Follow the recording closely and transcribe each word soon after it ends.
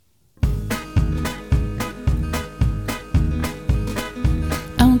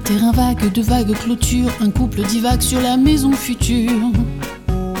terrain vague de vagues clôtures, un couple divague sur la maison future.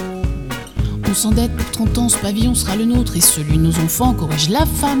 On s'endette pour 30 ans, ce pavillon sera le nôtre et celui de nos enfants corrige la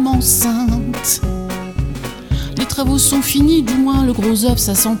femme enceinte. Les travaux sont finis, du moins le gros œuf,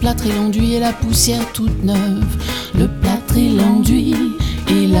 ça sent plâtre et l'enduit et la poussière toute neuve. Le plâtre et l'enduit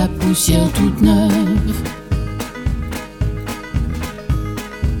et la poussière toute neuve.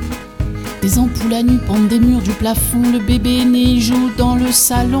 Des ampoules à nu pendent des murs du plafond, le bébé né joue dans le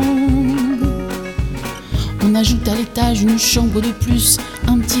salon. On ajoute à l'étage une chambre de plus,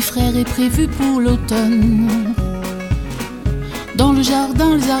 un petit frère est prévu pour l'automne. Dans le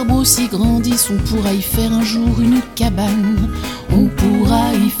jardin, les arbres aussi grandissent, on pourra y faire un jour une cabane. On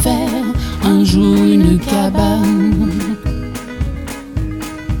pourra y faire un jour une cabane.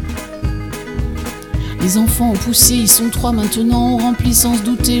 Les enfants ont poussé, ils sont 3 maintenant, on remplit sans se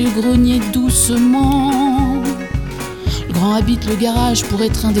douter le grenier doucement. Le grand habite le garage pour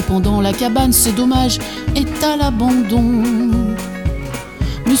être indépendant, la cabane, c'est dommage, est à l'abandon.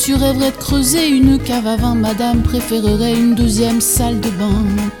 Monsieur rêverait de creuser une cave à vin, madame préférerait une deuxième salle de bain.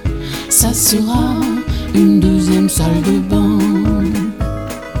 Ça sera une deuxième salle de bain.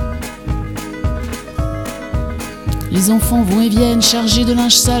 Les enfants vont et viennent chargés de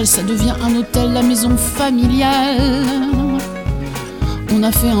linge sale, ça devient un hôtel, la maison familiale. On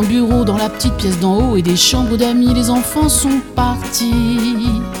a fait un bureau dans la petite pièce d'en haut et des chambres d'amis, les enfants sont partis.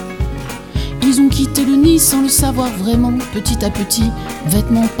 Ils ont quitté le nid sans le savoir vraiment, petit à petit,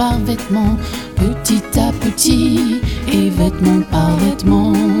 vêtement par vêtement, petit à petit, et vêtement par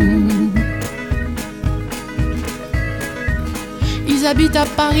vêtement. Ils habitent à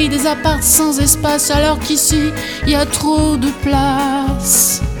Paris des apparts sans espace, alors qu'ici, il y a trop de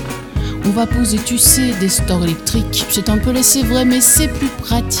place. On va poser, tu sais, des stores électriques, c'est un peu laissé vrai, mais c'est plus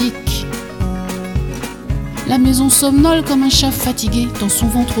pratique. La maison somnole comme un chat fatigué, dans son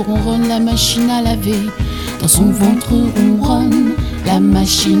ventre ronronne la machine à laver. Dans son ventre ronronne la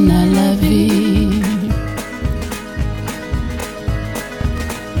machine à laver.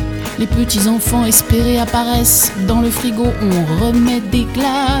 Les petits enfants espérés apparaissent, dans le frigo on remet des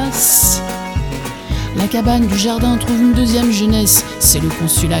glaces. La cabane du jardin trouve une deuxième jeunesse, c'est le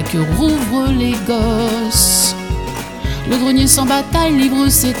consulat que rouvrent les gosses. Le grenier sans bataille livre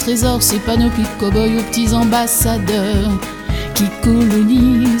ses trésors, ses panoplies de cow-boys aux petits ambassadeurs qui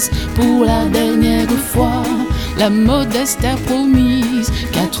colonisent pour la dernière fois la modeste terre promise,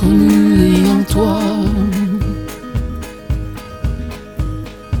 4 murs et un toit.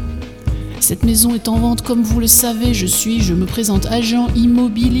 Cette maison est en vente comme vous le savez, je me présente agent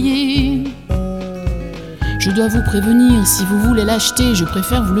immobilier. Je dois vous prévenir, si vous voulez l'acheter, je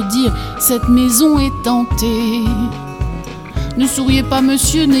préfère vous le dire, cette maison est tentée. Ne souriez pas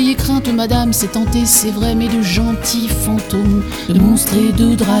monsieur, n'ayez crainte madame, c'est tenté, c'est vrai, mais de gentils fantômes, de monstres et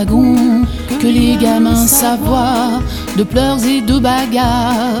de dragons, que les gamins savent voir, de pleurs et de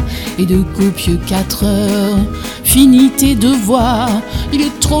bagarres, et de copieux 4 heures. Finis tes devoirs, il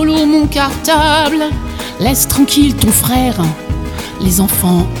est trop lourd mon cartable, laisse tranquille ton frère, les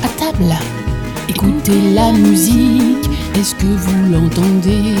enfants à table. Écoutez la musique, est-ce que vous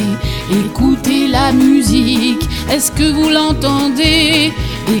l'entendez? Écoutez la musique, est-ce que vous l'entendez?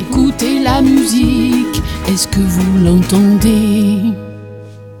 Écoutez la musique, est-ce que vous l'entendez?